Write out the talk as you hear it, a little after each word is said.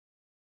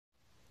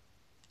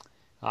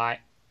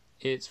Hi,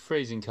 it's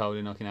freezing cold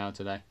in Okinawa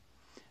today.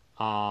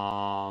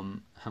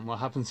 And what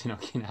happens in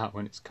Okinawa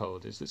when it's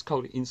cold is it's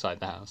cold inside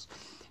the house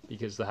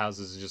because the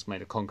houses are just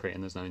made of concrete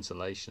and there's no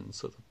insulation,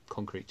 so the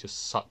concrete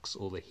just sucks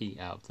all the heat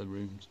out of the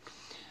rooms.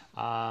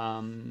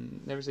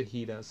 There is a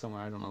heater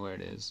somewhere, I don't know where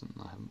it is, and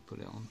I haven't put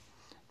it on.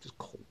 Just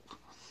cold.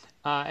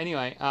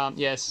 Anyway,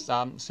 yes,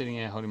 I'm sitting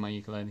here holding my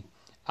ukulele.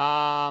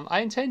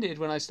 I intended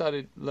when I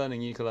started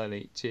learning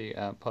ukulele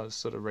to post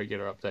sort of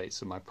regular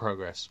updates of my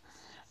progress,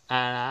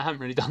 and I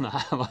haven't really done that,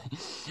 have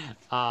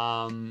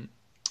I?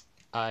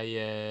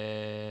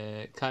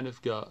 I kind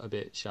of got a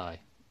bit shy.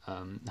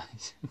 Um,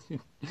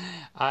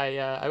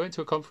 I went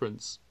to a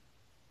conference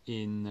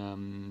in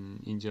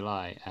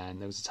July,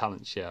 and there was a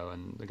talent show,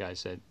 and the guy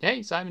said,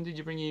 "Hey Simon, did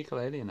you bring your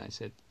ukulele?" And I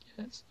said,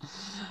 "Yes."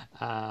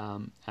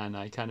 And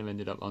I kind of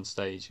ended up on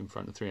stage in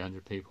front of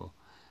 300 people,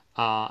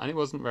 and it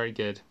wasn't very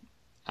good.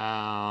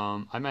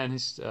 I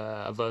managed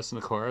a verse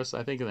and a chorus,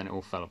 I think, and then it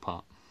all fell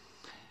apart.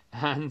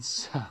 And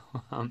so,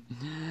 um,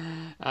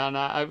 and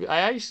I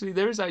actually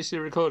there is actually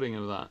a recording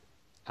of that,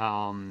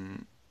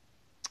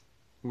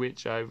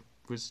 which I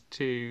was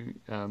too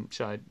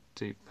shy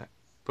to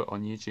put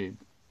on YouTube.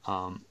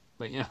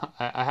 But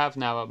I have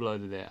now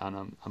uploaded it,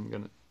 and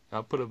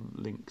I'll put a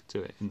link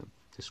to it in the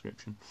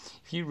description.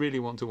 If you really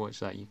want to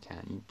watch that, you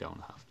can. You don't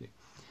have to.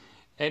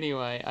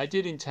 Anyway, I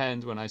did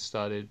intend when I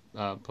started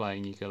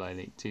playing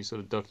ukulele to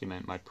sort of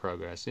document my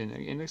progress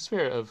in the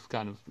spirit of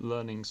kind of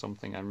learning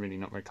something I'm really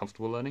not very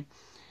comfortable learning,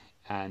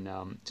 and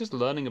just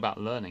learning about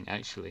learning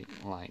actually.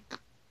 Like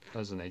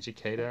as an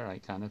educator, I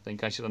kind of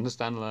think I should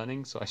understand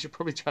learning, so I should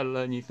probably try to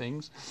learn new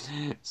things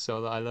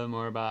so that I learn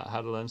more about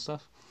how to learn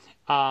stuff.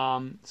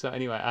 So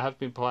anyway, I have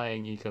been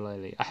playing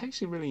ukulele. I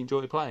actually really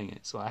enjoy playing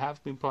it, so I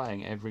have been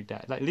playing every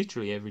day, like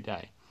literally every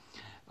day.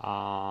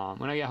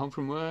 When I get home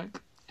from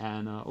work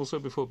and also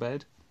before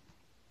bed.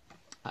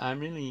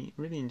 I'm really,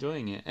 really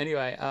enjoying it.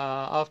 Anyway,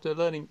 after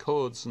learning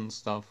chords and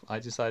stuff, I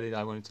decided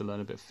I wanted to learn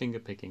a bit of finger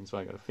picking, so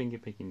I got a finger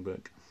picking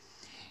book.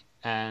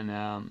 And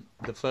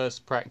the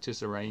first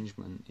practice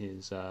arrangement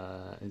is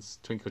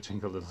Twinkle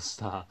Twinkle Little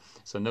Star,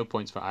 so no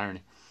points for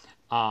irony.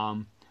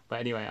 Um,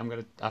 but anyway,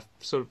 I've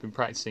sort of been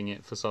practicing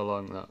it for so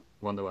long that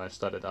one day I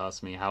started to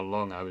ask me how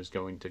long I was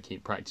going to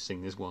keep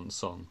practicing this one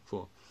song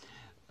for.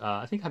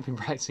 I think I've been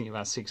practicing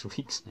about 6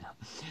 weeks now.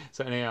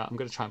 So anyway, I'm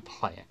going to try and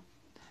play it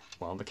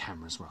while the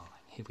camera's rolling.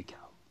 Here we go.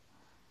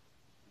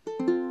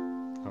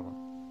 Hold on.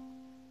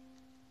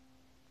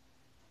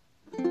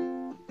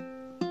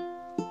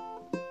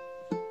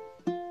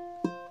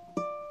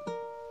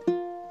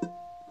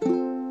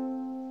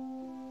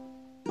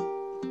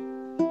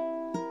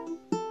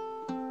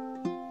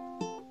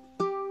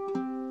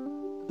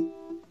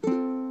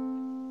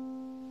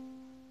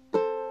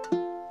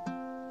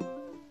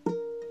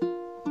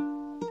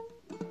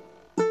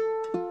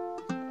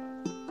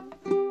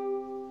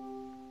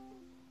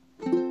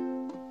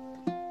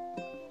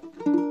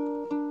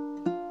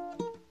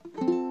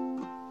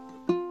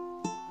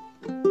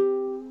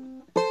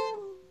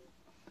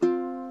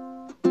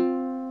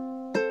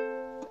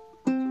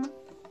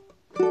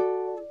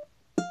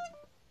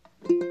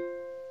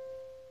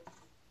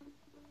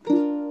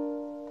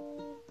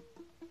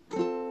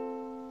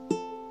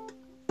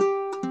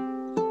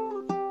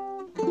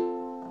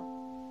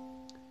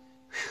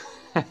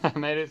 I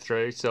made it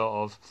through, sort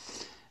of.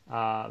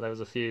 There was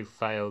a few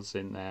fails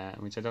in there,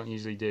 which I don't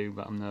usually do,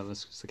 but I'm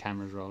nervous because the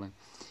camera's rolling.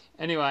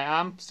 Anyway,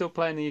 I'm still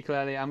playing the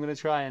ukulele. I'm going to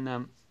try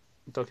and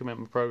document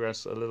my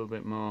progress a little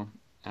bit more.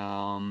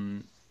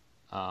 Um,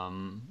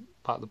 Part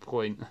of the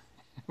point,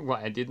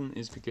 why I didn't,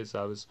 is because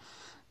I was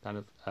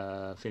kind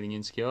of feeling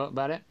insecure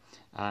about it,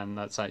 and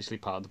that's actually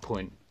part of the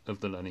point of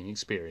the learning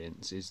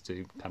experience, is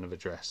to kind of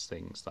address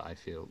things that I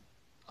feel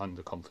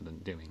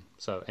underconfident doing.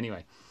 So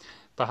anyway,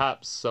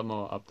 perhaps some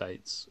more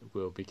updates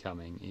will be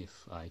coming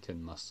if I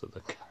can muster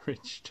the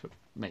courage to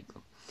make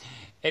them.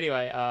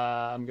 Anyway,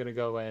 I'm going to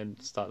go away and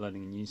start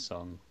learning a new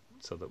song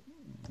so that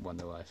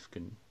Wonder Wife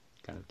can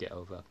kind of get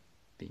over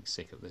being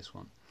sick of this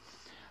one.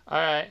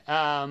 Alright,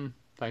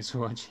 thanks for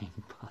watching.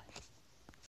 Bye.